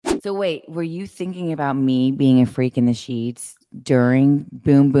So wait, were you thinking about me being a freak in the sheets during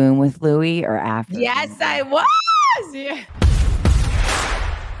Boom Boom with Louie or after? Yes, I was. Yeah.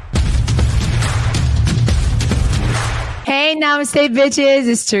 Hey, namaste, bitches.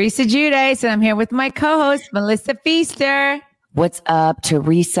 It's Teresa Giudice, and I'm here with my co-host, Melissa Feaster. What's up,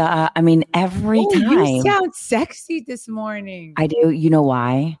 Teresa? I mean, every time. You sound sexy this morning. I do. You know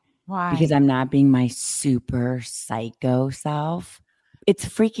why? Why? Because I'm not being my super psycho self. It's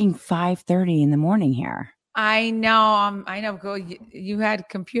freaking 5:30 in the morning here. I know. I know. Girl, you had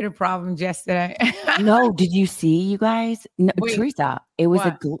computer problems yesterday. No, did you see, you guys? No, Wait, Teresa, it was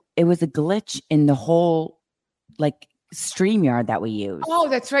what? it was a glitch in the whole StreamYard that we use. Oh,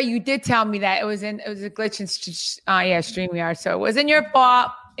 that's right. You did tell me that it was a glitch in StreamYard. So it wasn't your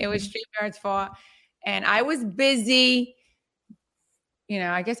fault. It was StreamYard's fault. And I was busy. You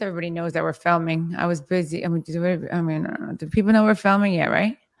know, I guess everybody knows that we're filming. I was busy. Do people know we're filming yet,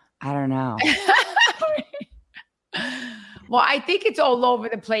 right? I don't know. Well, I think it's all over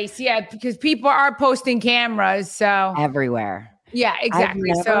the place. Yeah, because people are posting cameras. So everywhere. Yeah,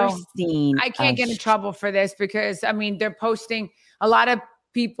 exactly. I've never So seen I can't get in trouble for this because, I mean, they're posting, a lot of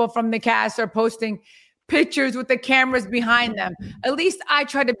people from the cast are posting pictures with the cameras behind them. At least I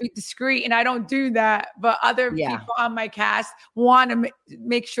try to be discreet and I don't do that. But other people on my cast want to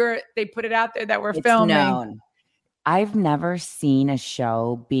make sure they put it out there that we're filming. Known. I've never seen a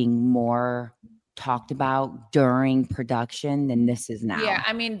show being more talked about during production than this is now. Yeah,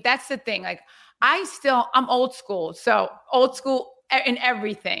 I mean, that's the thing. Like, I'm old school. So old school in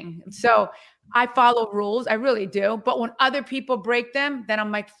everything. So I follow rules. I really do. But when other people break them, then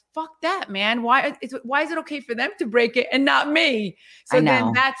I'm like, fuck that, man. Why is it okay for them to break it and not me? So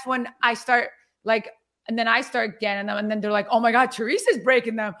then that's when I start and then I start getting them. And then they're like, oh my God, Teresa's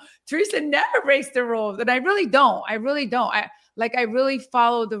breaking them. Teresa never breaks the rules. And I really don't. I really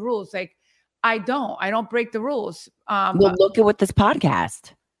follow the rules. Like, I don't break the rules. Well, look at this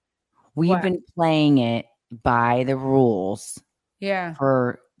podcast. We've been playing it by the rules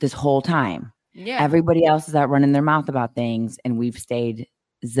for this whole time. Yeah. Everybody else is out running their mouth about things, and we've stayed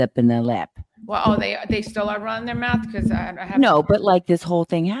zipping the lip. Well, they still are running their mouth because I have no, but this whole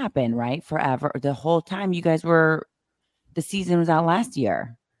thing happened, right? Forever. The whole time you guys the season was out last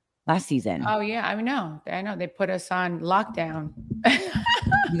season. Oh yeah, I know. They put us on lockdown.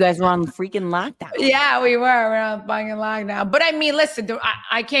 You guys were on freaking lockdown. Yeah, we were. We're on fucking lockdown. But I mean, listen,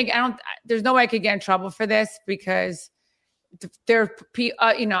 there's no way I could get in trouble for this because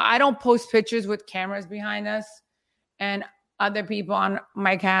I don't post pictures with cameras behind us, and other people on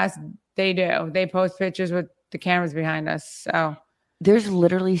my cast, they do. They post pictures with the cameras behind us. So there's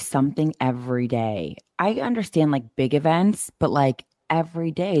literally something every day. I understand big events, but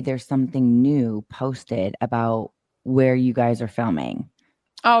every day there's something new posted about where you guys are filming.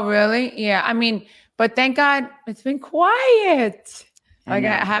 Oh, really? Yeah. I mean, but thank God it's been quiet. I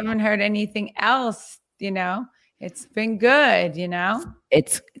haven't heard anything else, It's been good,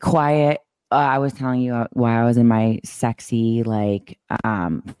 It's quiet. I was telling you why I was in my sexy,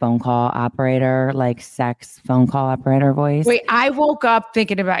 phone call operator, sex phone call operator voice. Wait, I woke up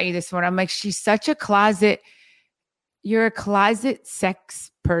thinking about you this morning. I'm like, she's such a closet. You're a closet sex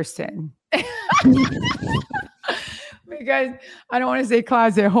person. Because I don't want to say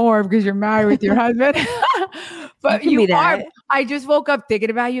closet whore because you're married with your husband. But you are. I just woke up thinking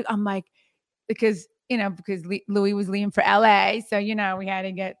about you. I'm like, because Louis was leaving for LA. So, we had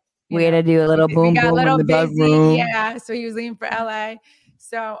to get. We had to do a little boom boom in the bedroom. Yeah. So he was leaving for LA.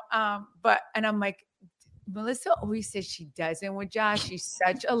 So, and I'm like, Melissa always says she doesn't with Josh. She's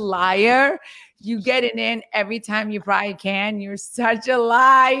such a liar. You get it in every time you probably can. You're such a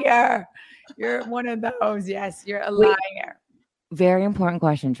liar. You're one of those. Yes, you're a liar. Very important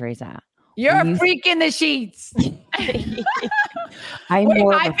question, Teresa. You're a freak in the sheets. I've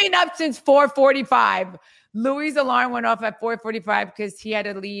been up since 4:45. Louis' alarm went off at 4:45 because he had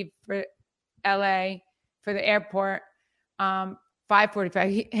to leave for LA for the airport.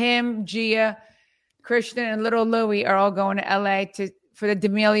 5:45. Him, Gia, Christian, and little Louis are all going to LA for the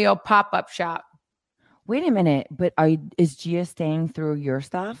D'Amelio pop-up shop. Wait a minute, but is Gia staying through your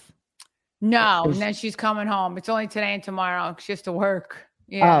stuff? No, and then she's coming home. It's only today and tomorrow. She has to work.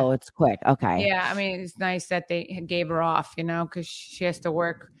 Yeah. Oh, it's quick. Okay. Yeah, I mean, it's nice that they gave her off, because she has to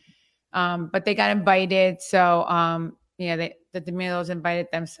work. But they got invited, so the D'Amelios invited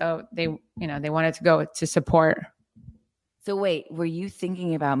them, so they wanted to go to support. So wait, were you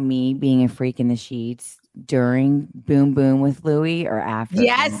thinking about me being a freak in the sheets during Boom Boom with Louie or after?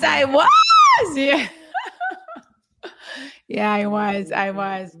 Yes, I was. Yeah. Yeah, I was.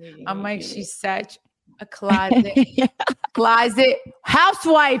 I'm like, she's such a closet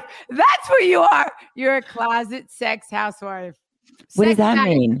housewife. That's what you are. You're a closet sex housewife. What does Sex that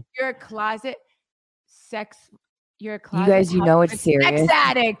addict. mean? You're a closet sex. You're a You closet guys, you know it's housewife. Sex serious.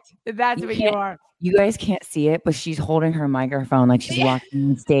 addict. That's You what you can't. are. You guys can't see it, but she's holding her microphone like she's Yeah. walking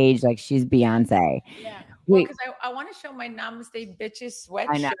on stage, like she's Beyonce. Yeah. Well, Wait, because I want to show my Namaste Bitches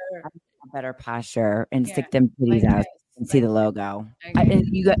I know. sweatshirt. I need a better posture and Yeah. stick them titties Like out this. and see Like the logo. Okay.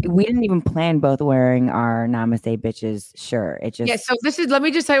 We didn't even plan both wearing our Namaste Bitches shirt. It Yeah, just so let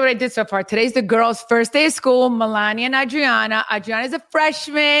me just tell you what I did so far. Today's the girls' first day of school, Melania and Adriana. Adriana's a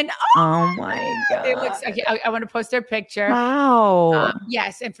freshman. oh my It looks. God. Okay, I want to post their picture. Wow.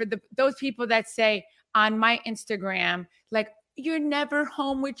 Yes, and for those people that say on my Instagram, like you're never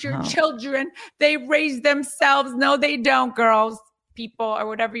home with your children, they raise themselves. No, they don't, girls, people, or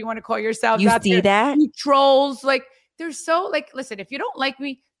whatever you want to call yourselves. You out see there. that? You trolls, like they're so like. Listen, if you don't like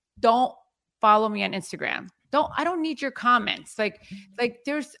me, don't follow me on Instagram. I don't need your comments. Like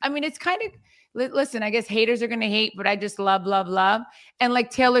there's. I mean, it's kind of. Listen, I guess haters are going to hate, but I just love, love, love. And like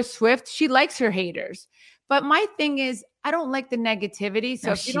Taylor Swift, she likes her haters. But my thing is, I don't like the negativity.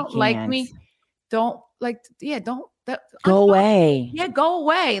 So if you don't like me, don't go away. Yeah, go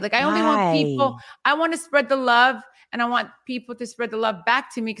away. Like I only want people. I want to spread the love, and I want people to spread the love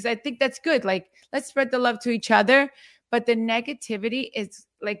back to me because I think that's good. Like let's spread the love to each other. But the negativity is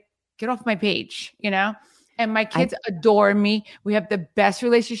like, get off my page, you know? And my kids adore me. We have the best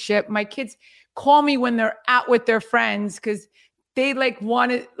relationship. My kids call me when they're out with their friends because they like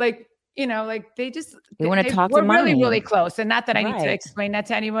want to like, you know, like they want to talk we're to really, mommy. really close. And not that I need to explain that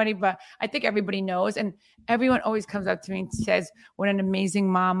to anybody, but I think everybody knows. And everyone always comes up to me and says what an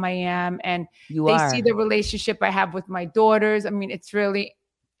amazing mom I am. And they see the relationship I have with my daughters. I mean, it's really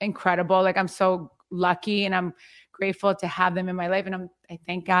incredible. Like I'm so lucky and I'm grateful to have them in my life. And I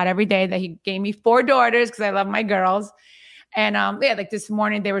thank God every day that he gave me 4 daughters because I love my girls. And yeah, like this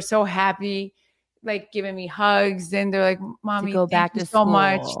morning, they were so happy, like giving me hugs. And they're like, Mommy, thank you so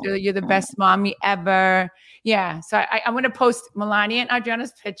much. You're the best mommy ever. Yeah. So I'm going to post Melania and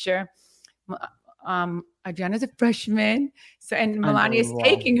Adriana's picture. Adriana's a freshman. So, and Melania is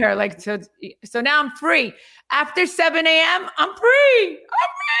taking her like, so now I'm free. After 7 a.m., I'm free.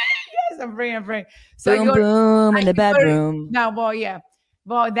 Yes, I'm free. So boom, boom in the bedroom.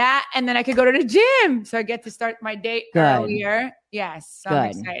 Well, that, and then I could go to the gym. So I get to start my day earlier. Yes. So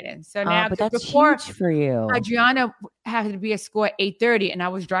I'm excited. So now, but that's huge for you. Adriana had to be at school at 8:30 and I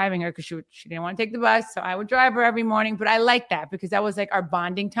was driving her because she didn't want to take the bus. So I would drive her every morning, but I like that because that was like our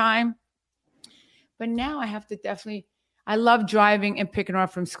bonding time. But now I have to I love driving and picking her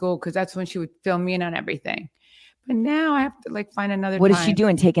up from school because that's when she would fill me in on everything. But now I have to like find another time. What is she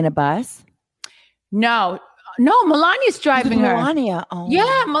doing? Taking a bus? No, Melania's driving her. Melania. Oh.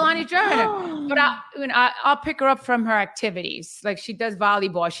 Yeah, Melania's driving her. But I'll pick her up from her activities. Like she does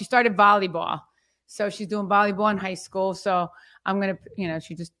volleyball. She started volleyball. So she's doing volleyball in high school. So I'm going to,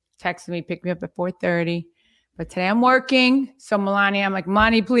 she just texted me, pick me up at 4:30. But today I'm working. So Melania, I'm like,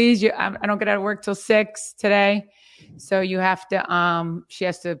 Melania, please. I don't get out of work till 6 today. So you have to, she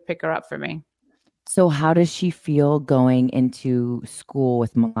has to pick her up for me. So how does she feel going into school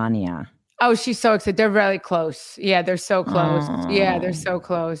with Melania? Oh, she's so excited. They're really close. Yeah, they're so close. Yeah, they're so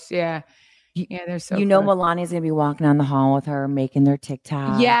close. Yeah. Yeah, they're so close. Melania's going to be walking down the hall with her, making their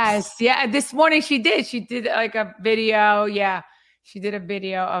TikToks. Yes. Yeah. This morning she did. She did like a video. Yeah. She did a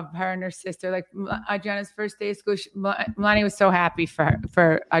video of her and her sister, like Adriana's first day of school. Melania was so happy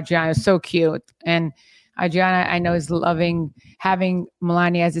for Adriana. So cute. And Adriana, I know, is loving having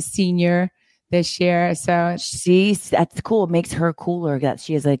Melania as a senior this year. So that's cool. It makes her cooler that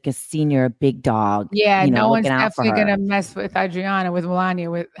she is like a senior, big dog. Yeah, no one's definitely going to mess with Adriana, with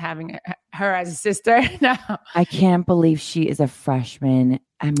Melania, with having her as a sister. No. I can't believe she is a freshman.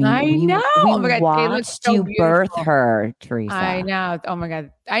 I mean, I know. We watched you birth her, Teresa. I know. Oh my God.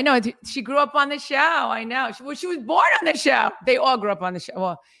 I know. She grew up on the show. I know. She was born on the show. They all grew up on the show.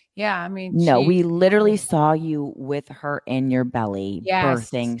 Well, yeah, I mean. No, we literally saw you with her in your belly,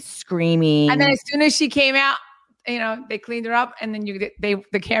 birthing, screaming. And then as soon as she came out, they cleaned her up, and then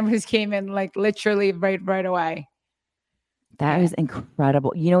the cameras came in like literally right away. That was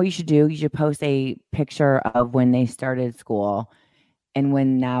incredible. You know what you should do? You should post a picture of when they started school and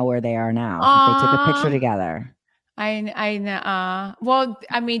where they are now. They took a picture together. I know. Well,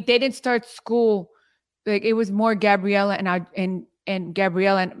 I mean, they didn't start school. Like it was more Gabriella and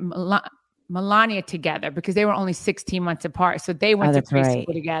Gabriella and Melania together because they were only 16 months apart. So they went to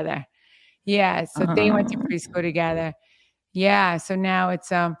preschool together. Yeah. So they went to preschool together. Yeah. So now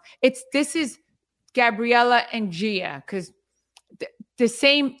this is Gabriella and Gia because the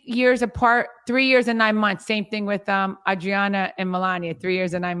same years apart, 3 years and 9 months. Same thing with Adriana and Melania, 3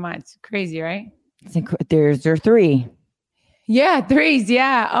 years and 9 months. Crazy, right? There's your three. Yeah, threes.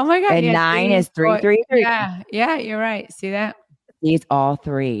 Yeah. Oh my God. And Yeah, 9 threes, is three, four. three, three. Yeah. Yeah. You're right. See that? These all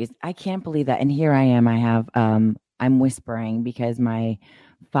threes. I can't believe that. And here I am. I'm whispering because my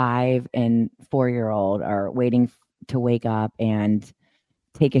 5 and 4 year old are waiting to wake up and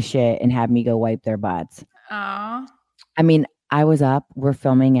take a shit and have me go wipe their butts. Aw. I mean, I was up. We're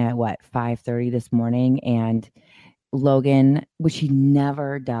filming at what 5:30 this morning, and Logan, which he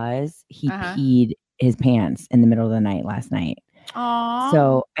never does, he peed his pants in the middle of the night last night. Aw.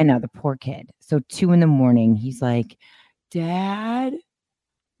 So I know, the poor kid. So 2 a.m, he's like, Dad,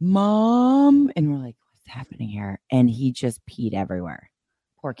 Mom, and we're like, what's happening here? And he just peed everywhere.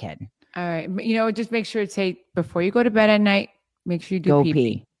 Poor kid. All right. Just make sure to say before you go to bed at night, make sure you do Go pee.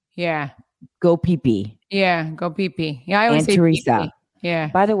 pee. Yeah. Go pee pee. Yeah. Go pee pee. Yeah. I always say Teresa. pee-pee. Yeah.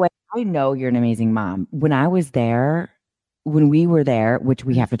 By the way, I know you're an amazing mom. When we were there, which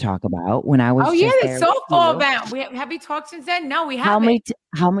we have to talk about, when I was the softball event. Have we talked since then? No, we haven't.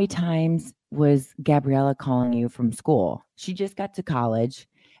 How many times was Gabriella calling you from school? She just got to college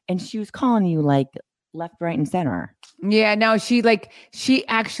and she was calling you like left, right, and center. Yeah, no, she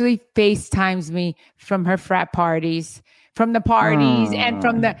actually FaceTimes me from her frat parties, from the parties, and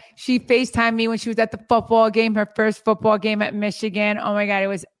she FaceTimed me when she was at the football game, her first football game at Michigan. Oh my God, it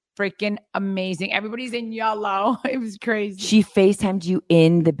was freaking amazing. Everybody's in yellow. It was crazy. She FaceTimed you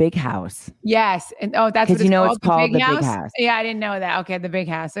in the big house. Yes. And that's what it's called the big house. Yeah, I didn't know that. Okay, the big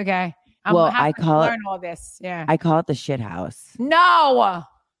house. Okay. I call learn all this. Yeah. I call it the shit house. No.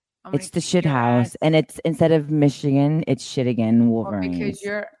 It's the shit house. And it's instead of Michigan, it's Shittigan Wolverines. Because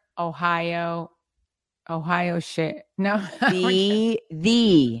you're Ohio shit. No.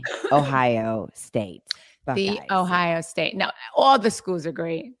 the Ohio State. Buckeyes. The Ohio State. No, all the schools are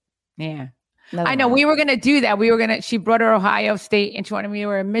great. Yeah. I know. We were going to do that. She brought her Ohio State and she wanted me to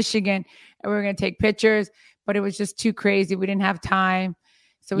wear in Michigan and we were going to take pictures, but it was just too crazy. We didn't have time.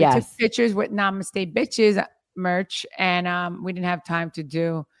 So we took pictures with Namaste Bitches merch and we didn't have time to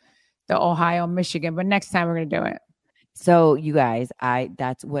do the Ohio, Michigan, but next time we're going to do it. So you guys,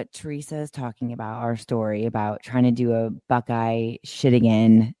 that's what Teresa is talking about, our story about trying to do a Buckeye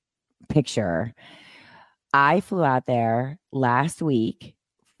Shittigan picture. I flew out there last week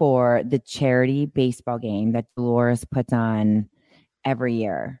for the charity baseball game that Dolores puts on every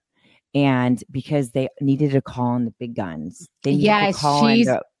year. And because they needed to call in the big guns.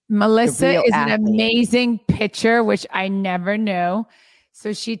 Melissa is an amazing pitcher, which I never knew.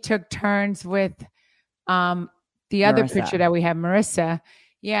 So she took turns with the other pitcher that we have, Marissa.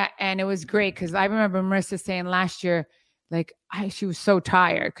 Yeah. And it was great because I remember Marissa saying last year, like she was so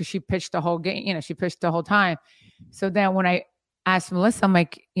tired because she pitched the whole game. She pitched the whole time. So then when I asked Melissa, I'm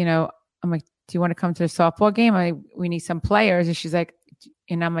like, do you want to come to the softball game? We need some players. And she's like,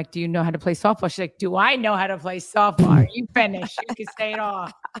 and I'm like, do you know how to play softball? She's like, do I know how to play softball? You finish. You can say it all.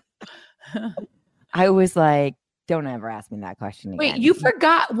 I was like, don't ever ask me that question again. Wait, you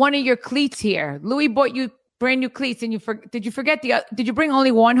forgot one of your cleats here. Louis bought you brand new cleats and did you forget did you bring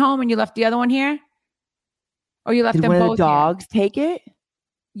only one home and you left the other one here? Or you left them both? Did one of the dogs take it?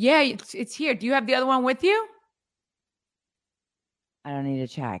 Yeah, it's here. Do you have the other one with you? I don't need to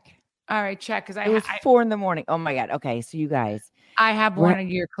check. All right, check because it was 4 a.m. Oh my God. Okay, so you guys, I have one of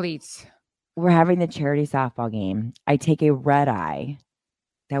your cleats. We're having the charity softball game. I take a red eye.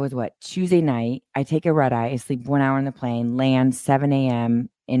 That was Tuesday night. I take a red eye. I sleep 1 hour on the plane. Land 7 a.m.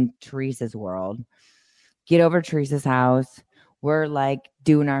 in Teresa's world. Get over to Teresa's house. We're like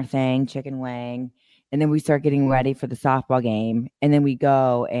doing our thing, chicken wing. And then we start getting ready for the softball game. And then we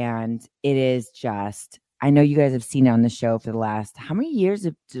go and it is just, I know you guys have seen it on the show for the last, how many years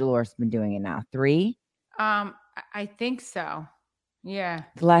have Dolores been doing it now? 3? I think so. Yeah.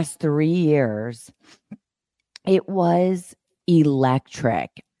 The last 3 years. It was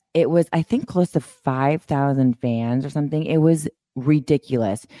electric. It was, I think, close to 5,000 fans or something. It was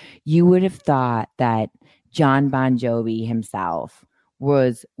ridiculous. You would have thought that John Bon Jovi himself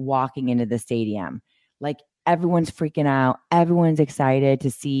was walking into the stadium. Like everyone's freaking out. Everyone's excited to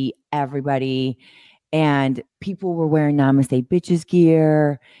see everybody. And people were wearing Namaste Bitches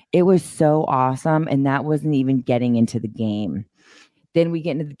gear. It was so awesome. And that wasn't even getting into the game. Then we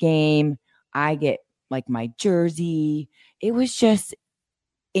get into the game. I get like my jersey. It was just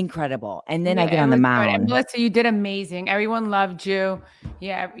incredible. And then I get on the mound. And Melissa, you did amazing. Everyone loved you.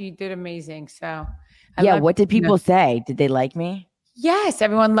 Yeah, you did amazing. So what did people say? Did they like me? Yes,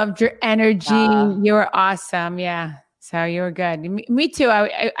 everyone loved your energy. You were awesome. Yeah. So you were good. Me too.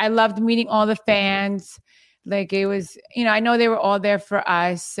 I loved meeting all the fans. Like it was, I know they were all there for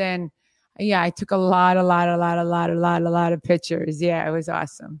us, and yeah, I took a lot of pictures. Yeah, it was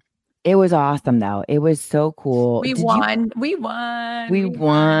awesome. It was awesome though. It was so cool. We Did you? won. We won. We We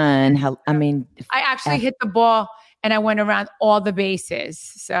won. won. I mean, I actually hit the ball and I went around all the bases.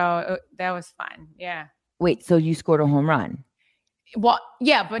 So that was fun. Yeah. wait, so you scored a home run? Well,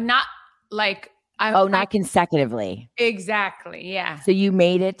 yeah, but not like Not consecutively. Exactly. Yeah. So you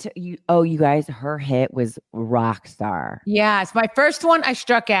made it to you. Oh, you guys, her hit was rock star. Yes. My first one I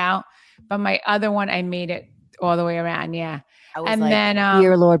struck out, but my other one I made it all the way around. Yeah. I was And like, then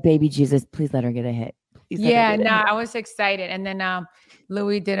dear Lord, baby Jesus, please let her get a hit. Yeah, no, I was excited. And then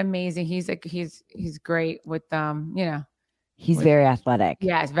Louis did amazing. He's great with He's very athletic.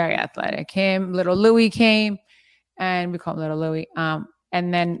 Yeah, he's very athletic. Little Louis came, and we call him Little Louis.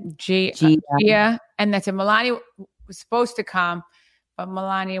 And then Gia, and that's it. Melania was supposed to come, but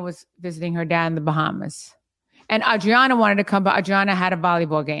Melania was visiting her dad in the Bahamas. And Adriana wanted to come, but Adriana had a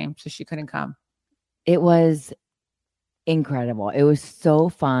volleyball game, so she couldn't come. It was incredible. It was so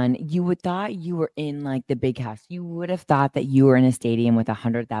fun. You would thought you were in like the big house. You would have thought that you were in a stadium with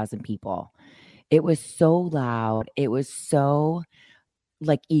 100,000 people. It was so loud. It was so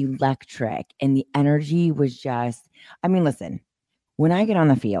like electric, and the energy was just, I mean, listen, when I get on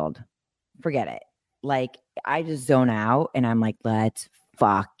the field, forget it. Like I just zone out and I'm like, let's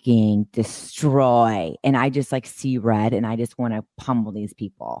fucking destroy. And I just like see red and I just want to pummel these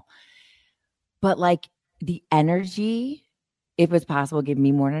people. But like the energy, if it's possible, give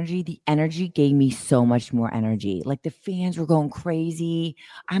me more energy. The energy gave me so much more energy. Like the fans were going crazy.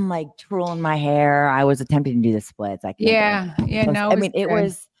 I'm like twirling my hair. I was attempting to do the splits. I can't. Yeah. No, I mean,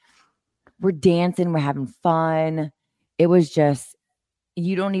 we're dancing, we're having fun. It was just,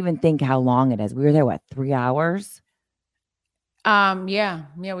 you don't even think how long it is. We were there, what, 3 hours? Yeah.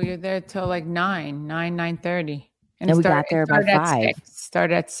 We were there till like 9:30. And we got there about 5.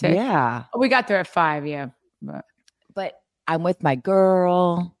 Started at 6. Yeah. We got there at 5, yeah. But I'm with my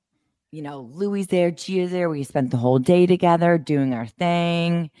girl. Louis there, Gia's there. We spent the whole day together doing our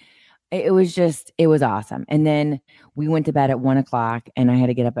thing. It was awesome. And then we went to bed at 1:00 and I had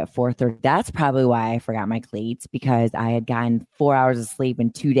to get up at 4:30. That's probably why I forgot my cleats, because I had gotten 4 hours of sleep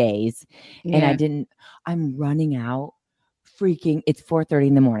in 2 days. Yeah. And I'm running out it's 4:30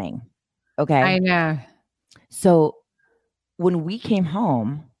 in the morning. Okay. I know. So when we came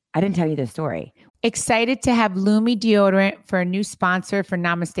home, I didn't tell you this story. Excited to have Lumi deodorant for a new sponsor for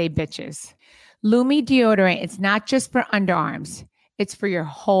Namaste Bitches. Lumi deodorant is not just for underarms. It's for your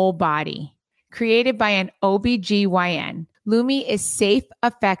whole body. Created by an OBGYN, Lumi is safe,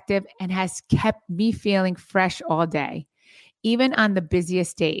 effective, and has kept me feeling fresh all day, even on the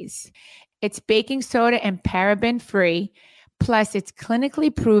busiest days. It's baking soda and paraben free, plus it's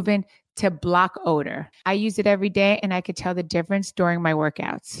clinically proven to block odor. I use it every day and I could tell the difference during my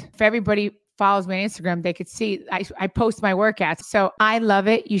workouts. If everybody follows me on Instagram, they could see I post my workouts. So I love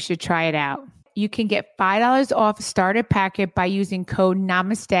it. You should try it out. You can get $5 off a starter packet by using code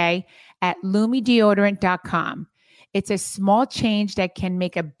NAMASTE at LumiDeodorant.com. It's a small change that can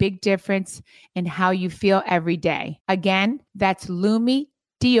make a big difference in how you feel every day. Again, that's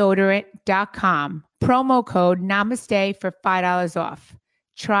LumiDeodorant.com. Promo code NAMASTE for $5 off.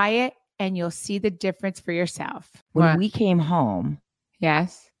 Try it and you'll see the difference for yourself. When we came home,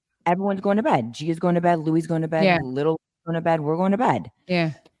 yes, everyone's going to bed. Gia's going to bed. Louis going to bed. Yeah. Little going to bed. We're going to bed.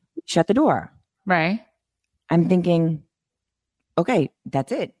 Yeah. Shut the door. Right. I'm thinking, okay,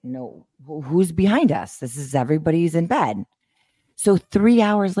 that's it. No, who's behind us? Everybody's in bed. So 3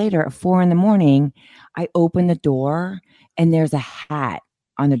 hours later at 4 a.m, I open the door and there's a hat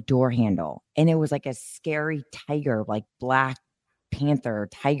on the door handle. And it was like a scary tiger, like Black Panther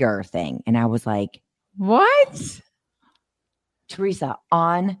tiger thing. And I was like, what? Teresa,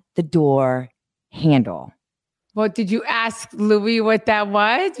 on the door handle. Well, did you ask Louis what that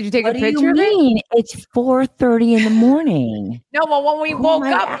was? Did you take a picture of it? What do you mean? It's 4:30 in the morning. No, well, when we woke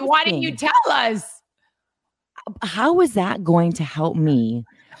up, why didn't you tell us? How is that going to help me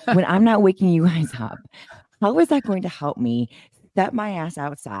when I'm not waking you guys up? How is that going to help me step my ass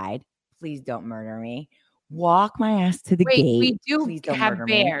outside? Please don't murder me. Walk my ass to the gate. We do have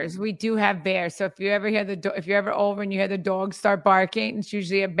bears. We do have bears. So if you ever hear if you're ever over and you hear the dog start barking, it's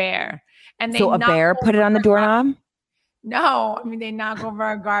usually a bear. And so a bear put it on the doorknob? No, I mean they knock over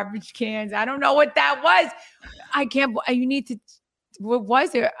our garbage cans. I don't know what that was. I can't. You need to. What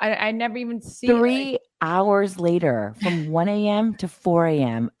was it? I never even see. 3 hours later, from 1 a.m. to 4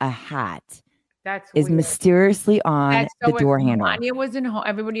 a.m., a hat is weird. Mysteriously on the door handle. Melania wasn't home.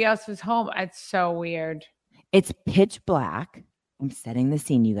 Everybody else was home. It's so weird. It's pitch black. I'm setting the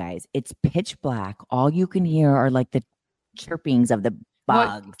scene, you guys. It's pitch black. All you can hear are like the chirpings of the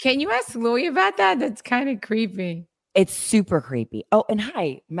Well, bugs. can you ask Louis about that? That's kind of creepy. It's super creepy. Oh, and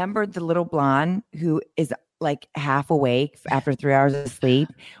hi, remember the little blonde who is like half awake after 3 hours of sleep,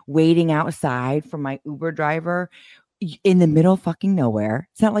 waiting outside for my Uber driver in the middle of fucking nowhere.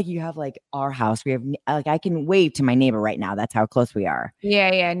 It's not like you have like our house. We have like I can wave to my neighbor right now. That's how close we are.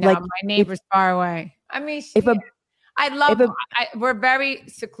 Yeah, yeah. No, Like my if neighbor's far away. I mean, if a I if love. a We're very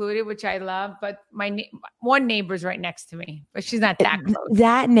secluded, which I love. But one neighbor's right next to me, but she's not that close.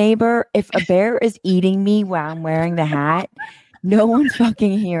 that neighbor, if a bear is eating me while I'm wearing the hat, no one's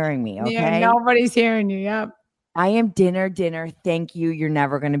fucking hearing me. Yeah, Okay. nobody's hearing you. Yep. I am dinner. Thank you. You're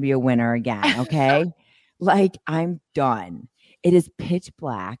never going to be a winner again. Okay. Like, I'm done. It is pitch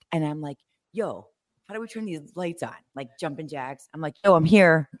black. And I'm like, yo, how do we turn these lights on? Like jumping jacks. I'm like, yo, I'm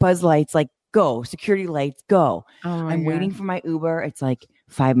here. Buzz lights, like, go. Security lights, go. Oh my I'm God. waiting for my Uber. It's like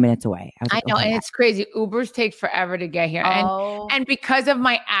 5 minutes away. I was like, know, okay, and it's crazy. Ubers take forever to get here. oh, And because of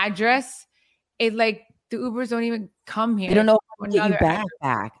my address, it like the Ubers don't even come here. they don't know how to get you Another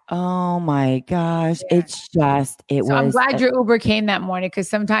back. Oh my gosh. Yeah. It's just, it So I'm was. glad your Uber came that morning because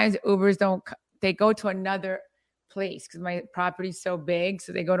sometimes Ubers don't, they go to another place because my property's so big.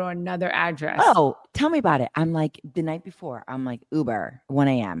 So they go to another address. Oh, tell me about it. I'm like the night before, I'm like Uber, 1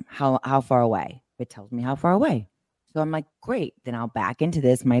 a.m. How far away? It tells me how far away. So I'm like, great. Then I'll back into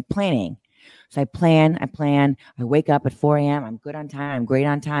this, my planning. So I plan. I wake up at 4 a.m. I'm good on time. I'm great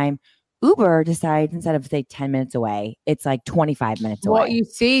on time. Uber decides instead of say 10 minutes away, it's like 25 minutes away. Well, you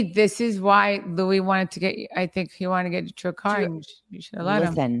see, this is why Louis wanted to get you. I think he wanted to get you to a car. And you should have let him.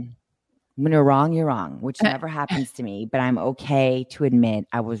 Listen, when you're wrong, which never happens to me, but I'm okay to admit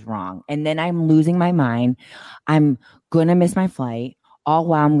I was wrong. And then I'm losing my mind. I'm going to miss my flight, all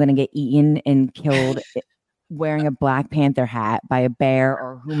while I'm going to get eaten and killed wearing a Black Panther hat by a bear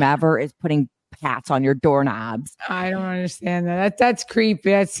or whomever is putting hats on your doorknobs. I don't understand that. That's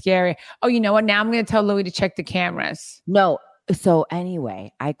creepy. That's scary. Oh, you know what? Now I'm going to tell Louis to check the cameras. No. So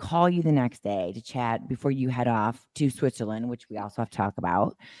anyway, I call you the next day to chat before you head off to Switzerland, which we also have to talk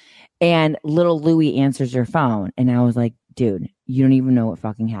about. And little Louis answers your phone. And I was like, dude, you don't even know what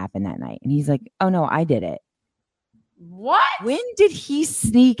fucking happened that night. And he's like, oh no, I did it. What? When did he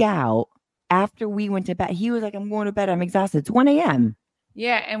sneak out after we went to bed? He was like, I'm going to bed. I'm exhausted. It's 1 a.m.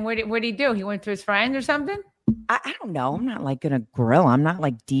 Yeah. And what did he do? He went to his friend or something? I don't know. I'm not like going to grill. I'm not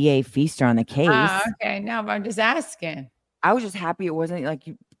like DA Feaster on the case. Oh, okay. No, but I'm just asking. I was just happy it wasn't like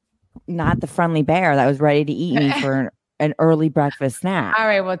not the friendly bear that was ready to eat me for an early breakfast snack. All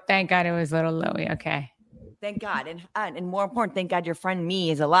right. Well, thank God it was little Louis. Okay. Thank God. And more important, thank God your friend me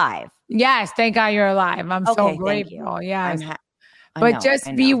is alive. Yes. Thank God you're alive. I'm so Okay, grateful. Yes. I But know,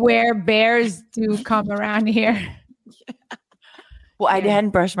 just beware, bears do come around here. Well, I Yeah. hadn't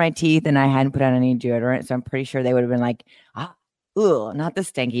brushed my teeth and I hadn't put on any deodorant, so I'm pretty sure they would have been like, "Ooh, not the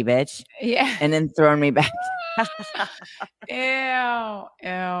stinky bitch," Yeah. and then thrown me back. Ew.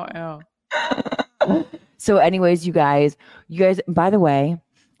 So, anyways, you guys, by the way,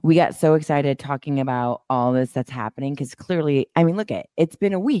 we got so excited talking about all this that's happening because clearly, I mean, it's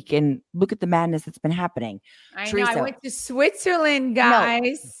been a week and look at the madness that's been happening. I know. Teresa. I went to Switzerland,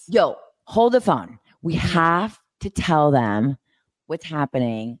 guys. Yo, hold the phone. We have to tell them what's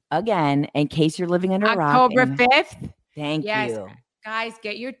happening again in case you're living under a rock. October 5th. Thank you. Guys,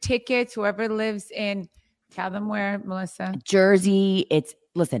 get your tickets. Whoever lives in, tell them where, Melissa. Jersey. It's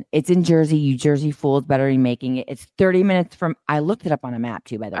in Jersey. You Jersey fools better be making it. It's 30 minutes from, I looked it up on a map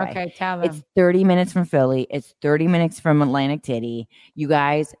too, by the way. Okay, tell them. It's 30 minutes from Philly. It's 30 minutes from Atlantic City. You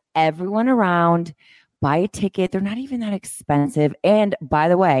guys, everyone around, buy a ticket. They're not even that expensive. And by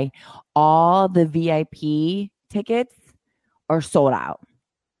the way, all the VIP tickets are sold out.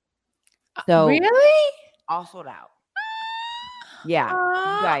 So really? all sold out. Yeah.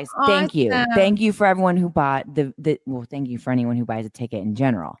 You guys, Awesome. thank you. Thank you for everyone who bought well, thank you for anyone who buys a ticket in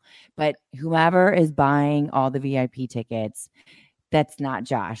general. But whomever is buying all the VIP tickets, that's not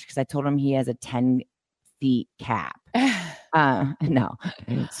Josh, because I told him he has a 10-seat cap. No.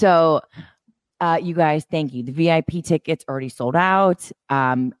 So you guys, thank you. The VIP tickets already sold out.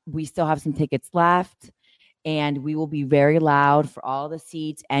 We still have some tickets left, and we will be very loud for all the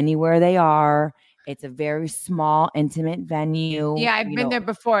seats anywhere they are. It's a very small, intimate venue. Yeah, I've been there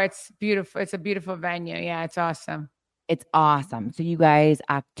before. It's beautiful. It's a beautiful venue. Yeah, it's awesome. It's awesome. So you guys,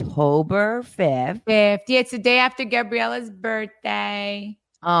 October 5th. Yeah, it's the day after Gabriella's birthday.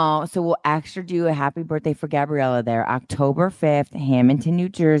 Oh, so we'll actually do a happy birthday for Gabriella there. October 5th, Hamilton, New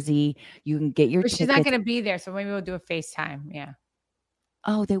Jersey. You can get your tickets. She's not going to be there, so maybe we'll do a FaceTime. Yeah.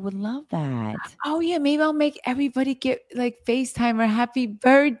 Oh, they would love that. Oh yeah, maybe I'll make everybody get like FaceTime or happy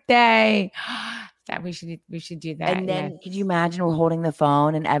birthday. That we should do that. And Yes. then could you imagine we're holding the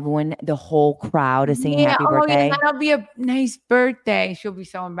phone and everyone, the whole crowd is singing Yeah. happy Oh yeah, birthday? that'll be a nice birthday. She'll be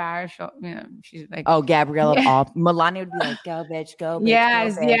so embarrassed. She's like, Oh, Gabriella, yeah, all Melania would be like, go, bitch, go, bitch, go,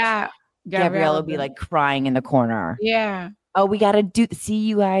 yes, bitch. yeah. Gabriella Gabriella, would be like crying in the corner. yeah. Oh, we got to see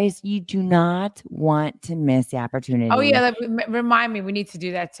you guys. You do not want to miss the Oh yeah, opportunity. like, remind me. We need to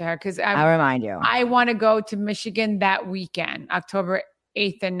do that to her because I'll remind you. I want to go to Michigan that weekend, October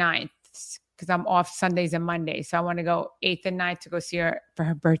 8th and 9th, because I'm off Sundays and Mondays. So I want to go 8th and 9th to go see her for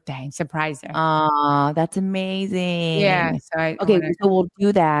her birthday and surprise her. Oh, that's Yeah. amazing. So I Okay, want to. so we'll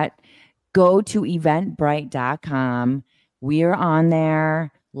do that. Go to eventbrite.com. We are on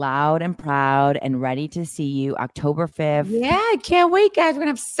there, loud and proud and ready to see you October 5th. Yeah, I can't wait, guys. We're going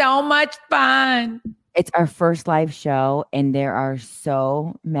to have so much fun. It's our first live show, and there are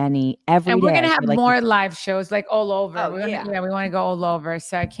so many every And we're day. going to I have feel like more live shows like all over. oh, We're yeah. gonna, we want to go all over.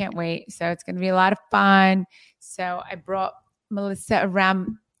 So I can't wait. So it's going to be a lot of fun. So I brought Melissa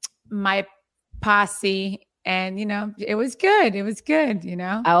around my posse and, it was good. It was good,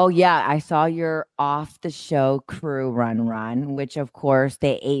 Oh yeah, I saw your off the show crew run, which of course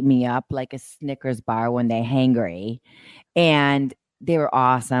they ate me up like a Snickers bar when they hangry. And they were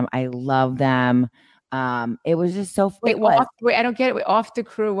awesome. I love them. It was just so Wait, it was wait, I don't get it. Wait, off the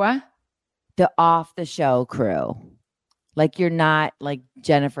crew, what? the off the show crew. Like you're not like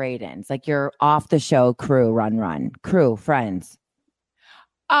Jennifer Aidens, like you're off the show crew crew friends.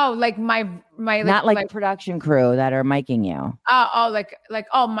 Oh, like my Not like production crew that are miking you.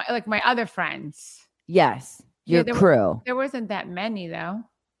 my other friends. Yes, your Yeah, crew. there wasn't that many though.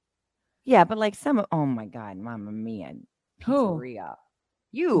 Yeah, but like oh my God, Mamma Mia. Who? Pizzeria.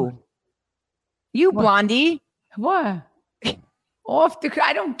 You What? Blondie. What? Off the crew.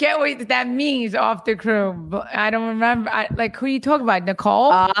 I don't get what that means. Off the crew. But I don't remember. Like who you talking about?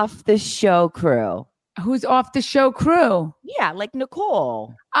 Nicole? Off the show crew. Who's off the show crew? Yeah, like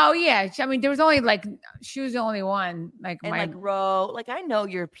Nicole. Oh yeah. I mean, there was only she was the only one. Like And my like Ro, like I know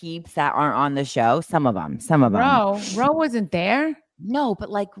your peeps that aren't on the show. Some of them. Ro wasn't there. No, but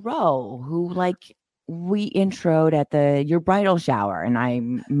like Ro, who like we introed at your bridal shower, and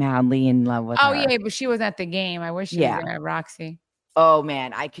I'm madly in love with her. Oh yeah, but she was at the game. I wish she was there, Roxy. Oh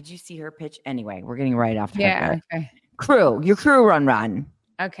man, could you see her pitch? Anyway, we're getting right off topic. Yeah. Okay. Your crew run.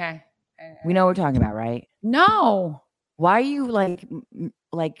 Okay. We know what we're talking about, right? No. Why are you like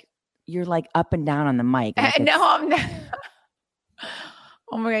you're like up and down on the mic? Like No, I'm not.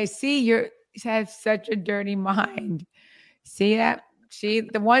 Oh my God. See, you have such a dirty mind. See that? See,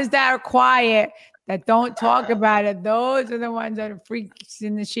 the ones that are quiet, that don't talk about it, those are the ones that are freaks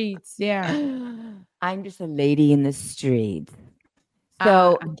in the sheets. Yeah. I'm just a lady in the streets.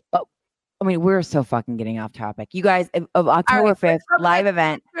 So, I mean, we're so fucking getting off topic. You guys, of October 5th, live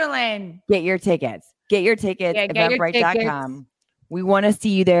event. Get your tickets. Get your tickets. Yeah, Eventbrite.com. We want to see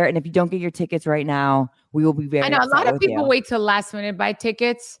you there. And if you don't get your tickets right now, we will be very I know a lot of people you. wait till last minute to buy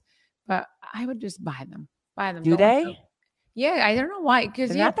tickets, but I would just buy them. Do they? Yeah, I don't know why. Because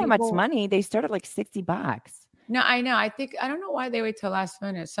they're not that much money. They start at like $60. No, I know. I don't know why they wait till last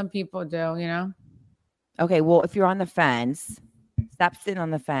minute. Some people do, Okay, well, if you're on the fence, stop sitting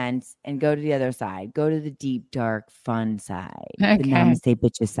on the fence and go to the other side. Go to the deep, dark, fun side. Okay. The Namaste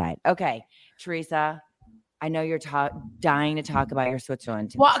Bitches side. Okay, Teresa, I know you're dying to talk about your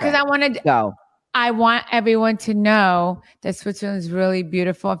Switzerland. Well, because I want to go. I want everyone to know that Switzerland is really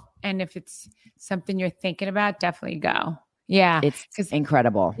beautiful. And if it's something you're thinking about, definitely go. Yeah. It's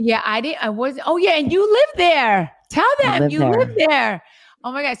incredible. Yeah, oh yeah, and you live there. Tell them you live there.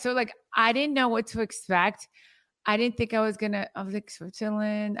 Oh my God. So I didn't know what to expect. I didn't think I was like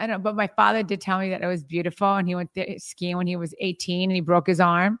Switzerland. I don't know, but my father did tell me that it was beautiful, and he went there skiing when he was 18 and he broke his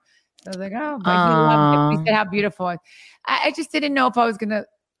arm. So I was like, oh, but he loved it. He said how beautiful. I just didn't know if I was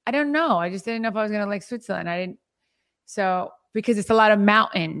I don't know. I just didn't know if I was going to like Switzerland. Because it's a lot of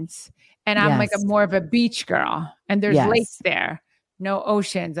mountains, and I'm like more of a beach girl, and there's lakes there, no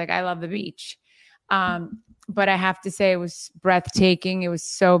oceans. Like I love the beach. But I have to say it was breathtaking. It was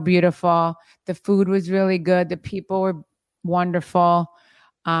so beautiful. The food was really good. The people were wonderful.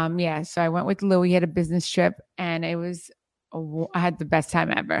 So I went with Louis. He had a business trip, and I had the best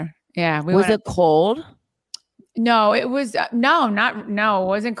time ever. Yeah. Was it cold? No, it was, it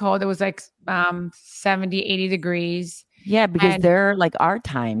wasn't cold. It was like 70, 80 degrees. Yeah, because they're like our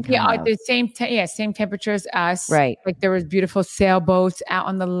time. The same temperature as us. Right. Like there was beautiful sailboats out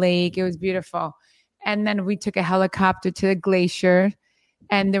on the lake. It was beautiful. And then we took a helicopter to the glacier,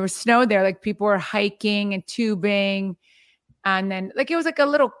 and there was snow there. Like people were hiking and tubing. And then like it was like a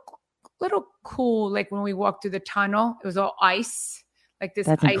little cool, like when we walked through the tunnel, it was all ice, like this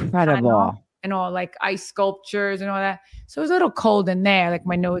That's ice tunnel incredible. and all like ice sculptures and all that. So it was a little cold in there. Like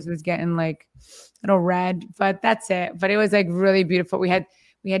my nose was getting like a little red, but that's it. But it was like really beautiful. We had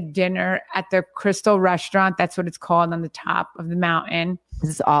dinner at the Crystal Restaurant. That's what it's called, on the top of the mountain. This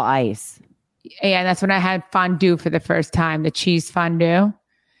is all ice. And that's when I had fondue for the first time, the cheese fondue.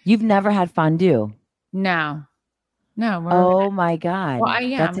 You've never had fondue. No, no. Oh my God. Well,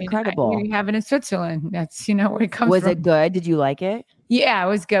 yeah, That's I mean, incredible. you have it in Switzerland. That's, where it comes Was from. it good? Did you like it? Yeah, it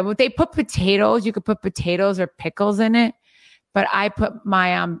was good. Well, they put potatoes. You could put potatoes or pickles in it, but I put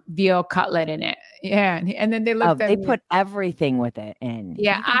my veal cutlet in it. Yeah, and then they looked at They me. put everything with it in.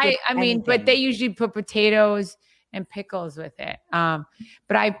 Yeah, You can dip I mean, but they anything. usually put potatoes and pickles with it. But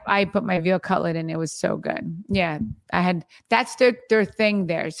I put my veal cutlet in. It was so good. Yeah, that's their thing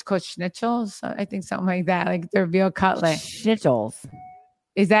there. It's called schnitzels. I think something like that. Like their veal cutlet. Schnitzels.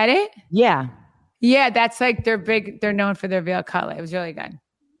 Is that it? Yeah. Yeah, that's like they're known for their veal cutlet. It was really good.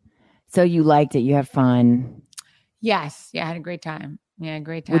 So you liked it. You had fun. Yes. Yeah, I had a great time. Yeah,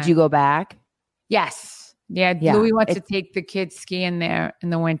 great time. Would you go back? Yes. Yeah, Yeah, Louis wants to take the kids skiing there in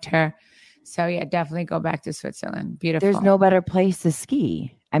the winter. So yeah, definitely go back to Switzerland. Beautiful. There's no better place to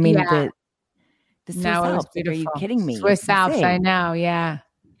ski. I mean, Yeah. the Swiss No, it was Alps. Like, are you beautiful. kidding me? Swiss It's Alps, I insane. know. Yeah.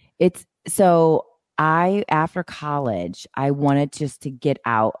 It's so after college, I wanted just to get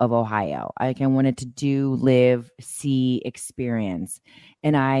out of Ohio. I wanted to do, live, see, experience.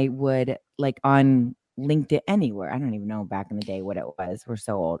 And I would like on LinkedIn anywhere. I don't even know back in the day what it was. We're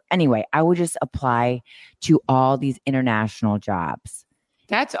so old. Anyway, I would just apply to all these international jobs.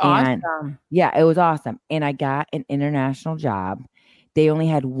 That's And awesome. yeah, it was awesome. And I got an international job. They only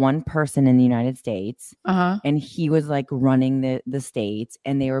had one person in the United States, Uh-huh. and he was like running the states,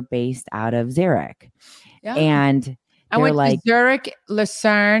 and they were based out of Zurich. Yeah. And I they're went like, to Zurich,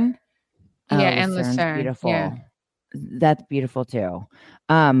 Lucerne. oh, Yeah, and Lucerne's Lucerne. beautiful. Yeah. That's beautiful too.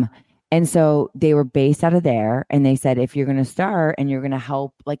 And so they were based out of there, and they said, if you're going to start and you're going to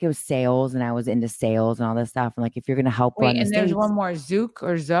help, like it was sales, and I was into sales and all this stuff. And like, if you're going to help Wait, run the and there's states, one more, Zook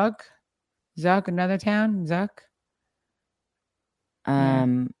or Zug? Zug, another town? Zug?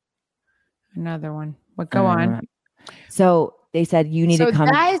 Another one. But go on. So they said, you need to come.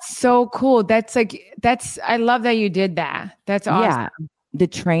 That's so cool. I love that you did that. That's awesome. Yeah. The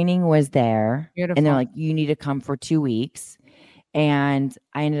training was there. Beautiful. And they're like, you need to come for 2 weeks. And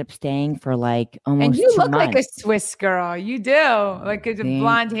I ended up staying for like almost and you 2 look months. like a Swiss girl. You do. Like it's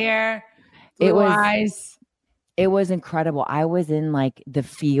blonde hair, blue eyes. It was incredible. I was in like the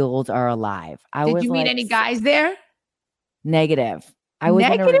fields are alive. Did you meet any guys there? Negative. I was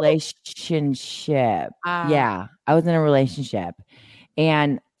in a relationship. Yeah. I was in a relationship.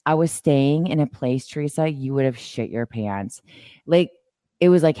 And I was staying in a place, Teresa, you would have shit your pants. Like it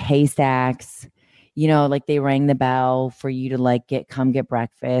was like haystacks, like they rang the bell for you to like come get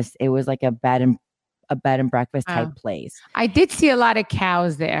breakfast. It was like a bed and breakfast type place. I did see a lot of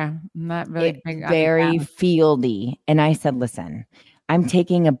cows there. I'm not really big. Very fieldy. And I said, listen, I'm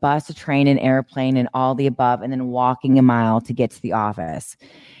taking a bus, a train, an airplane, and all the above, and then walking a mile to get to the office.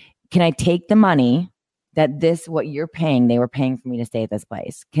 Can I take the money that what you're paying, they were paying for me to stay at this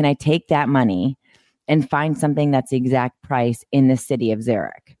place? Can I take that money and find something that's the exact price in the city of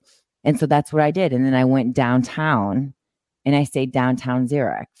Zurich? And so that's what I did. And then I went downtown and I stayed downtown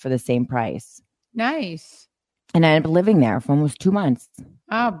Zurich for the same price. Nice. And I ended up living there for almost 2 months.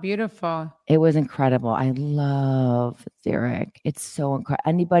 Oh, beautiful. It was incredible. I love Zurich. It's so incredible.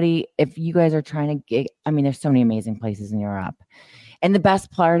 Anybody, if you guys are trying to there's so many amazing places in Europe. And the best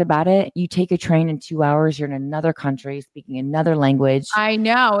part about it, you take a train in 2 hours, you're in another country speaking another language. I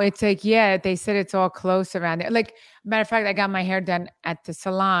know. It's like, yeah, they said it's all close around there. Like, matter of fact, I got my hair done at the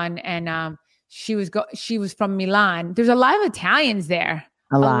salon, and she was from Milan. There's a lot of Italians there.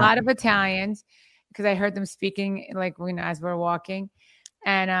 A lot of Italians, because I heard them speaking like as we're walking.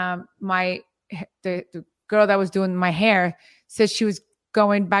 And the girl that was doing my hair said she was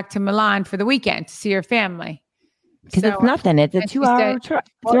going back to Milan for the weekend to see her family. Because it's nothing. It's a 2-hour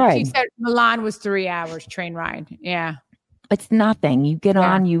ride. She said Milan was 3 hours train ride. Yeah. It's nothing. You get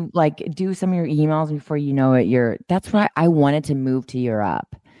on, you like do some of your emails before you know it. That's why I wanted to move to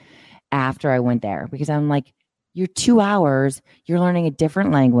Europe after I went there, because I'm like, you're 2 hours, you're learning a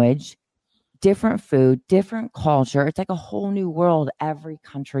different language, different food, different culture. It's like a whole new world every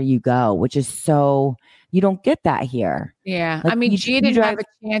country you go, which is you don't get that here. Yeah. Like, Gia didn't have a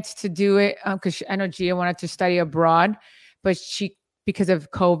chance to do it because I know Gia wanted to study abroad, but because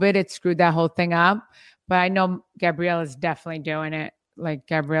of COVID, it screwed that whole thing up. But I know Gabrielle is definitely doing it. like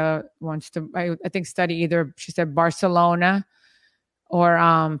Gabriella wants to, I think, study either, she said Barcelona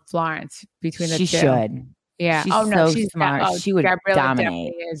or Florence, between the She two. should. Yeah. She's Oh no, so she's smart. She would Gabriella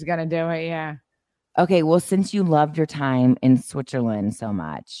dominate. definitely is gonna do it. Yeah. Okay, well, since you loved your time in Switzerland so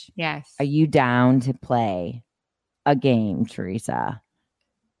much, Yes. are you down to play a game, Teresa?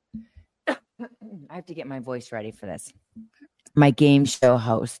 I have to get my voice ready for this. My game show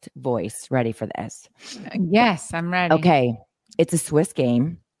host voice ready for this. Yes, I'm ready. Okay, it's a Swiss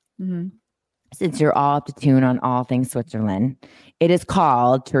game. Mm-hmm. Since you're all up to tune on all things Switzerland, it is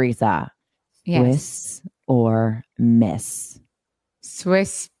called, Teresa, Yes. Swiss or Miss.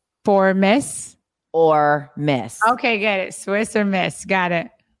 Swiss for Miss. Or Miss. Okay, get it. Swiss or Miss. Got it.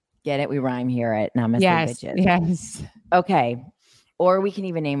 Get it? We rhyme here at Namaste Yes. Bitches. Yes. Okay. Or we can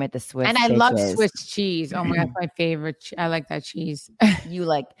even name it the Swiss And I Bitches. love Swiss cheese. Oh my God, that's my favorite. I like that cheese. You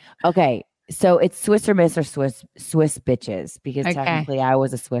like, okay. So it's Swiss or Miss or Swiss Bitches, because Okay. technically I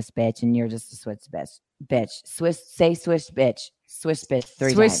was a Swiss bitch and you're just a Swiss bitch. Say Swiss bitch. Swiss bitch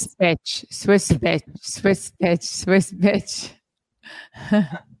 3 Swiss times. bitch. Swiss bitch. Swiss bitch. Swiss bitch.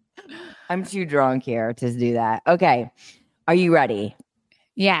 I'm too drunk here to do that. Okay. Are you ready?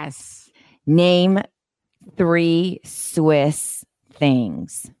 Yes. Name 3 Swiss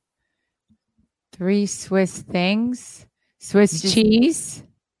things. 3 Swiss things. Swiss cheese.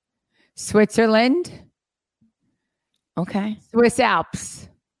 Switzerland. Okay. Swiss Alps.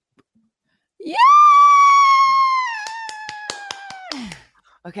 Yeah.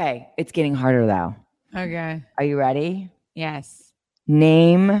 Okay. It's getting harder though. Okay. Are you ready? Yes.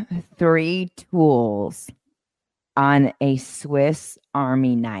 Name 3 tools on a Swiss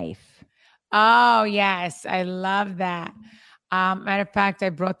Army knife. Oh, yes. I love that. Matter of fact, I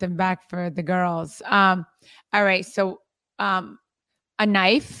brought them back for the girls. All right. So a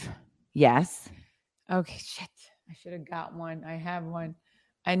knife. Yes. Okay, shit. I should have got one. I have one.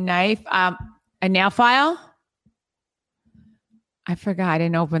 A knife. A nail file. I forgot. I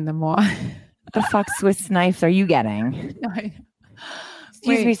didn't open them all. The fuck Swiss knives are you getting?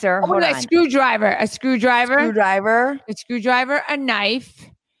 Excuse me, sir. Hold on. A screwdriver. A screwdriver. Screwdriver. A screwdriver. A knife.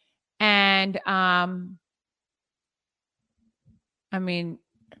 And I mean,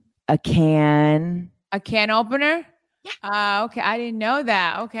 a can opener. Yeah. Okay. I didn't know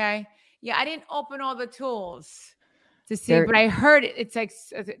that. Okay. Yeah, I didn't open all the tools to see, but I heard it. It's like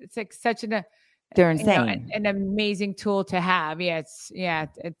such they're insane. An amazing tool to have. Yeah, it's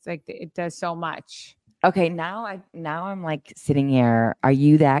like it does so much. Okay, now I'm like sitting here. Are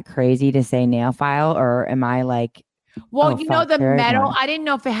you that crazy to say nail file, or am I like? Well, the metal. I didn't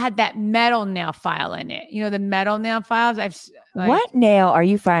know if it had that metal nail file in it. The metal nail files. What nail are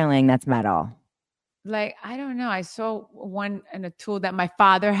you filing that's metal? Like, I don't know. I saw one in a tool that my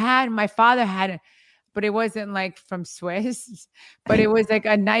father had. My father had it, but it wasn't like from Swiss, but it was like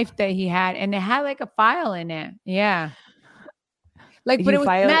a knife that he had, and it had like a file in it. Yeah. Like, but it was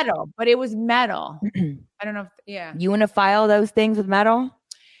metal. But it was metal. I don't know. Yeah. You want to file those things with metal?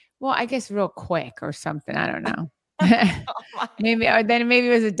 Well, I guess real quick or something. I don't know. Maybe it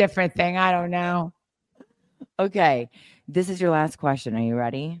was a different thing. I don't know. Okay. This is your last question. Are you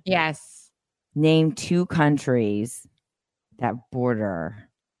ready? Yes. Name 2 countries that border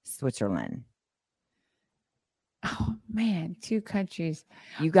Switzerland. Oh man, 2 countries.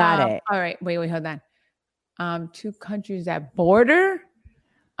 You got it. All right. Wait, hold on. 2 countries that border.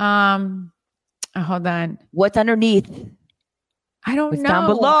 Hold on. What's underneath? I don't know. Down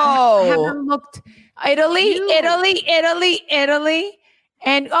below. I haven't looked. Italy,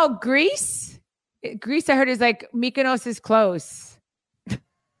 and Greece. Greece, I heard, is like Mykonos is close.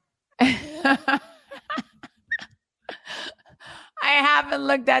 I haven't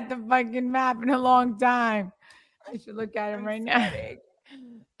looked at the fucking map in a long time. I should look at it right now.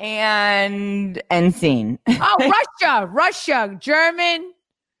 And scene. Oh, Russia, Germany.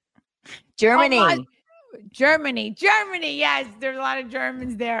 Germany. Yes, there's a lot of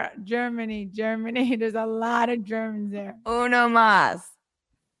Germans there. Germany. There's a lot of Germans there. Uno mas.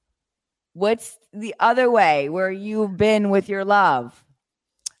 What's the other way where you've been with your love?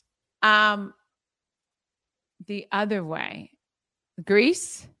 The other way,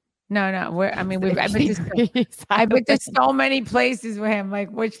 Greece. No. I've been to Greece. I've been to so many places with him. Like,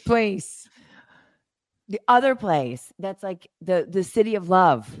 which place? The other place. That's like the city of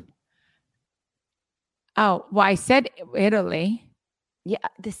love. Oh, well, I said Italy. Yeah,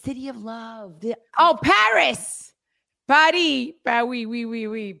 the city of love. Paris. Paris.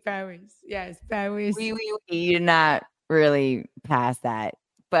 Paris. Yes, Paris. We did not really pass that,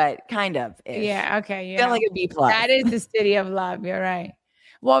 but kind of. Yeah. Okay. Yeah. Feel like a B+. That is the city of love. You're right.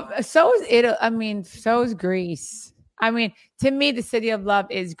 Well, so is Italy. I mean, so is Greece. I mean, to me, the city of love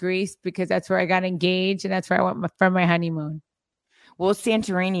is Greece because that's where I got engaged and that's where I went for my honeymoon. Well,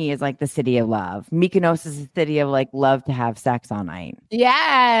 Santorini is like the city of love. Mykonos is the city of like love to have sex all night.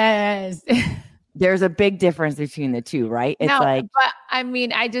 Yes. There's a big difference between the two, right? It's No, like, but I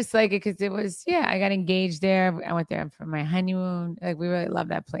mean, I just like it because it was, I got engaged there. I went there for my honeymoon. Like, we really love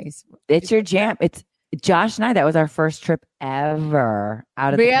that place. it's your jam. It's Josh and I, that was our first trip ever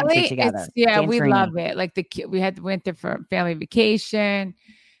out of the country Really? together. We Santorini. love it. Like we went there for family vacation.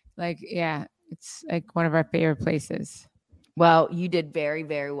 Like, it's like one of our favorite places. Well, you did very,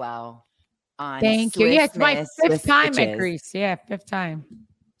 very well on Thank you. Yeah, it's my fifth time at Stitches. Greece. Yeah, fifth time.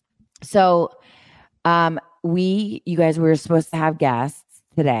 So, you guys were supposed to have guests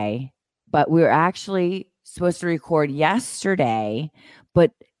today, but we were actually supposed to record yesterday,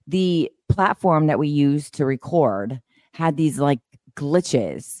 but the platform that we used to record had these like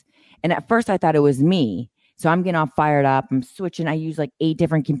glitches. And at first I thought it was me. So I'm getting all fired up. I'm switching. I used like 8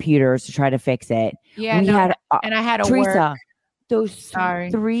 different computers to try to fix it. Yeah, and I had to Teresa, work. those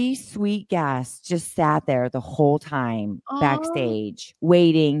 3 sweet guests just sat there the whole time backstage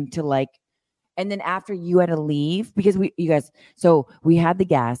waiting to like, and then after you had to leave because so we had the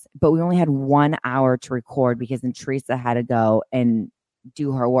guests, but we only had 1 hour to record because then Teresa had to go and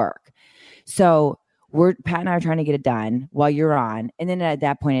do her work. So Pat and I are trying to get it done while you're on. And then at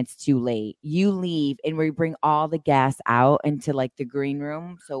that point, it's too late. You leave and we bring all the guests out into like the green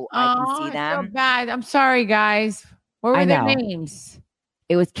room so I can see them. So bad. I'm sorry, guys. What were their names?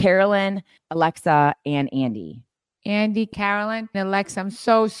 It was Carolyn, Alexa, and Andy. Andy, Carolyn, and Alexa. I'm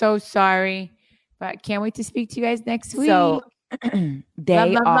so sorry. But can't wait to speak to you guys next week. So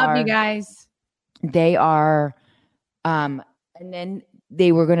love you guys. They are, and then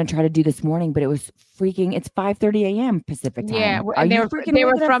they were going to try to do this morning, but it was freaking. It's 5:30 a.m. Pacific time. Yeah, they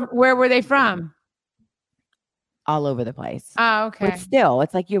were from. Where were they from? All over the place. Oh, okay. But still,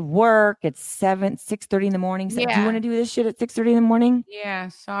 it's like you have work. It's 6:30 in the morning. So do you want to do this shit at 6:30 in the morning? Yeah,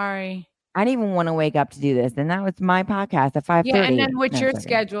 sorry. I didn't even want to wake up to do this. And that was my podcast at 5:30. Yeah, and then with your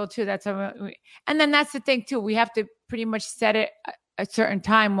schedule too. And then that's the thing too. We have to pretty much set it a certain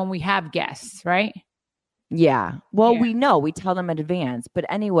time when we have guests, right? Yeah. Well, we know. We tell them in advance. But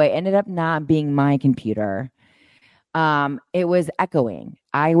anyway, ended up not being my computer. It was echoing.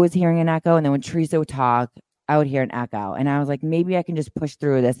 I was hearing an echo. And then when Teresa would talk, I would hear an echo. And I was like, maybe I can just push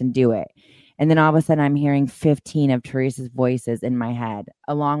through this and do it. And then all of a sudden I'm hearing 15 of Teresa's voices in my head,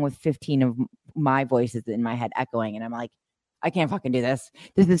 along with 15 of my voices in my head echoing. And I'm like, I can't fucking do this.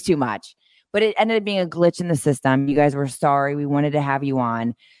 This is too much. But it ended up being a glitch in the system. You guys were sorry. We wanted to have you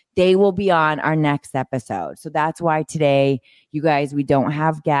on. They will be on our next episode. So that's why today, you guys, we don't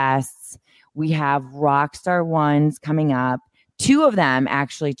have guests. We have Rockstar Ones coming up. 2 of them,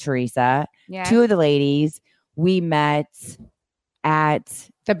 actually, Teresa. Yes. 2 of the ladies we met at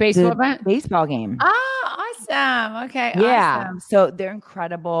the baseball game. Oh, awesome. Okay. Yeah. Awesome. So they're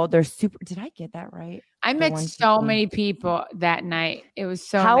incredible. They're super. Did I get that right? I met so many people that night. It was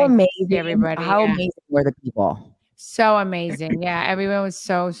so amazing. Everybody. How amazing were the people? So amazing. Yeah. Everyone was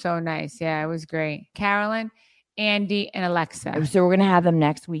so nice. Yeah. It was great. Carolyn, Andy, and Alexa. So we're going to have them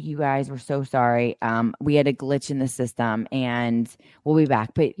next week, you guys. We're so sorry. We had a glitch in the system and we'll be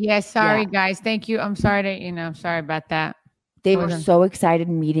back. But sorry, guys. Thank you. I'm sorry I'm sorry about that. They were so excited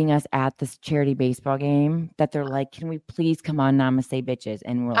meeting us at this charity baseball game that they're like, can we please come on Namaste Bitches?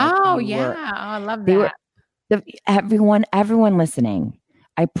 And we're like, I love that. Everyone listening,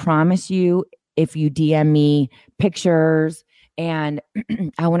 I promise you, if you DM me pictures and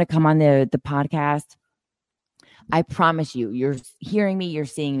I want to come on the podcast, I promise you, you're hearing me, you're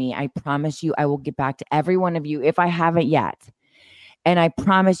seeing me. I promise you, I will get back to every one of you if I haven't yet. And I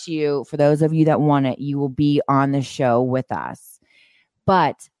promise you, for those of you that want it, you will be on the show with us.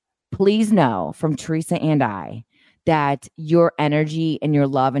 But please know from Teresa and I that your energy and your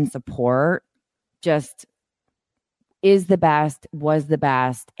love and support just is the best, was the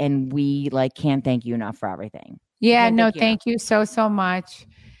best. And we can't thank you enough for everything. Yeah, thank you so much.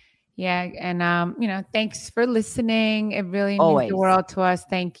 Yeah. And, thanks for listening. It really means the world to us.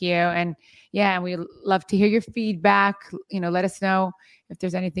 Thank you. And we love to hear your feedback. Let us know if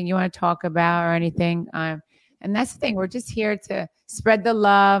there's anything you want to talk about or anything. And that's the thing. We're just here to spread the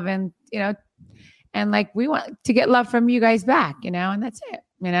love and, and we want to get love from you guys back, and that's it,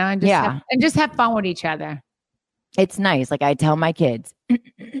 and just have fun with each other. It's nice. Like I tell my kids,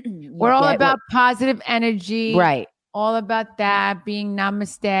 we're all about positive energy. Right. All about that, being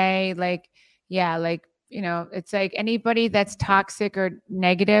namaste. It's like anybody that's toxic or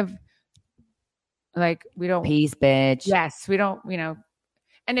negative, we don't. Peace, bitch. Yes, we don't,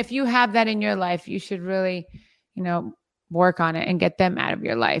 and if you have that in your life, you should really work on it and get them out of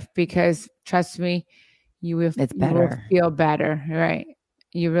your life, because trust me, you will feel better. Right.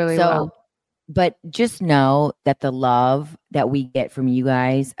 You really will. But just know that the love that we get from you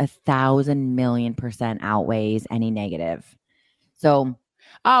guys 1,000,000,000% outweighs any negative. So,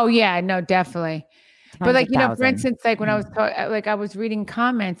 oh yeah, no, definitely. But like, for 1,000,000. instance, like when I was I was reading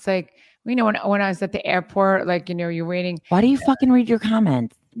comments, like, when I was at the airport, like, you're waiting. Why do you fucking read your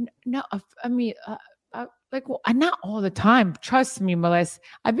comments? No, I mean, like, well, not all the time. Trust me, Melissa.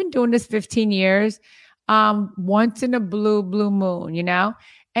 I've been doing this 15 years. Once in a blue moon,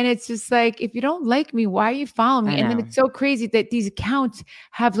 And it's just like, if you don't like me, why are you following me? And then it's so crazy that these accounts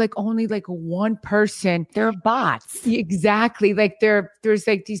have like only like one person. They're bots. Exactly. Like there's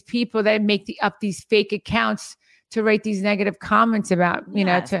like these people that make up these fake accounts to write these negative comments about,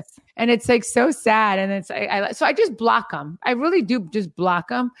 and it's like so sad. And it's so I just block them. I really do just block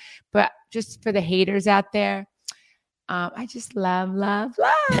them. But just for the haters out there, I just love.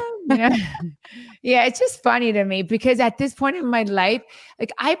 Yeah, it's just funny to me, because at this point in my life,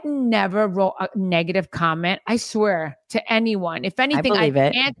 like, I've never wrote a negative comment, I swear, to anyone. If anything, I've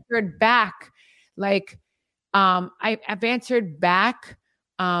answered back. Like, I've answered back,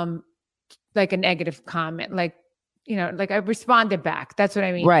 like a negative comment, like, like I responded back. That's what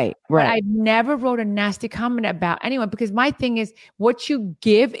I mean. Right. But I've never wrote a nasty comment about anyone, because my thing is, what you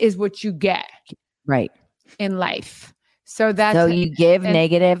give is what you get. Right. In life. So you give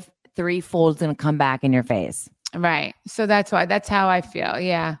negative, threefold's going to come back in your face. Right. So that's how I feel.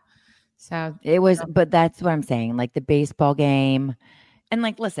 Yeah. So it was, but that's what I'm saying. Like the baseball game, and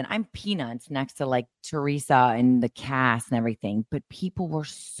like, listen, I'm peanuts next to like Teresa and the cast and everything, but people were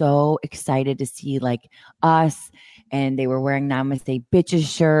so excited to see like us, and they were wearing Namaste Bitches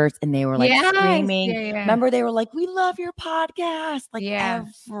shirts, and they were like screaming. Yeah. Remember, they were like, "We love your podcast!" Like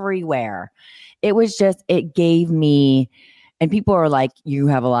everywhere. It was just, it gave me, and people are like, "You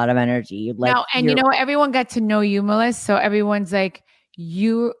have a lot of energy." Like, no, and everyone got to know you, Melissa. So everyone's like,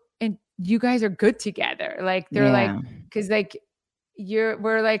 you guys are good together. Like they're like, because like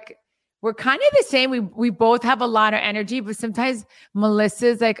we're kind of the same. We both have a lot of energy, but sometimes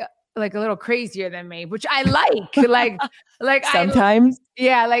Melissa's like a little crazier than me, which I like. like sometimes,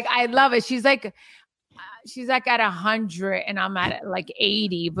 like I love it. She's like at 100 and I'm at like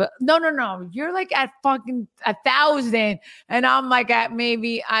 80, but no, you're like at fucking 1,000 and I'm like at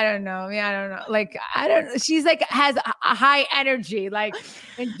maybe, I don't know. Like, she's like has a high energy, like,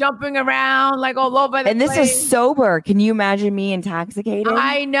 and jumping around like all over the place. And this is sober. Can you imagine me intoxicated?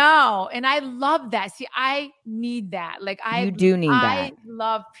 I know. And I love that. See, I need that. Like, you do need that. I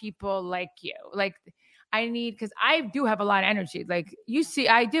love people like you. Like, because I do have a lot of energy. Like, you see,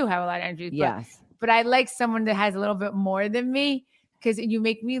 I do have a lot of energy. Yes. But I like someone that has a little bit more than me, because you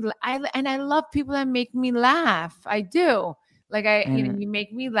make me. I love people that make me laugh. I do. Like, you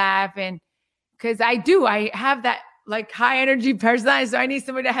make me laugh, and because I have that like high energy personality. So I need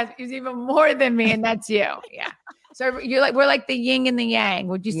somebody that is even more than me, and that's you. Yeah. So we're like the yin and the yang.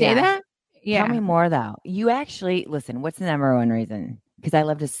 Would you say that? Yeah. Tell me more though. You actually listen. What's the number one reason? Because I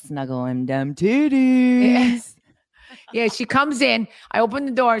love to snuggle in them titties. Yes. Yeah, she comes in. I open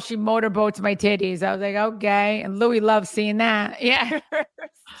the door. She motorboats my titties. I was like, okay. And Louis loves seeing that. Yeah.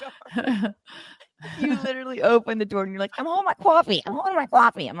 You literally open the door and you're like, I'm holding my coffee.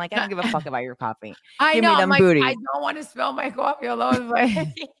 I'm like, I don't give a fuck about your coffee. Give me them booties. I don't want to spill my coffee all over the place.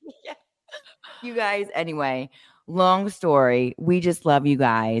 You guys, anyway, long story. We just love you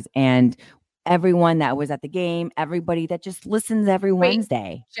guys. And everyone that was at the game, everybody that just listens every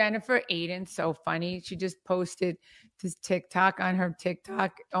Wednesday. Jennifer Aiden, so funny. She just posted this TikTok on her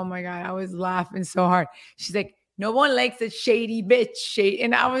TikTok. Oh my God, I was laughing so hard. She's like, no one likes a shady bitch.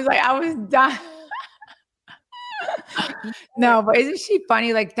 And I was dying. No, but isn't she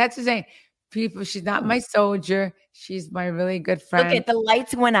funny? Like, that's the same. People, she's not my soldier. She's my really good friend. Okay, the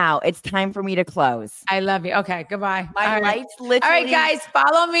lights went out. It's time for me to close. I love you. Okay, goodbye. My lights literally. All right, guys,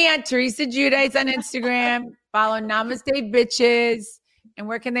 follow me on Teresa Giudice on Instagram. Follow Namaste Bitches. And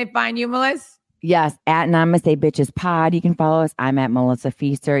where can they find you, Melissa? Yes, at Namaste Bitches Pod. You can follow us. I'm at Melissa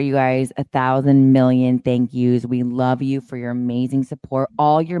Feaster. You guys, 1,000,000,000 thank yous. We love you for your amazing support.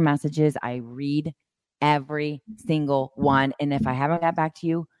 All your messages, I read every single one. And if I haven't got back to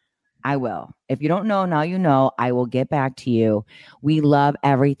you, I will. If you don't know, now you know. I will get back to you. We love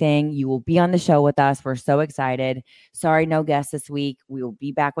everything. You will be on the show with us. We're so excited. Sorry, no guests this week. We will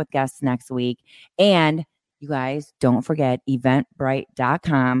be back with guests next week. And you guys, don't forget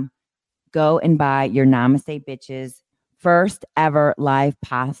eventbrite.com. Go and buy your Namaste Bitches first ever live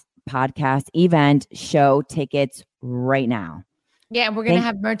podcast event show tickets right now. Yeah, we're gonna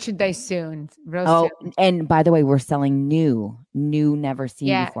have merchandise soon, real soon. And by the way, we're selling new, never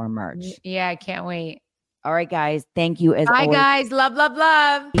seen before merch. Yeah, I can't wait. All right, guys. Thank you as always. Bye, guys. Love, love,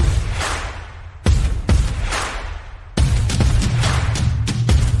 love.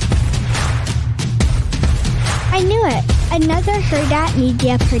 I knew it. Another Hurrdat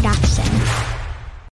Media production.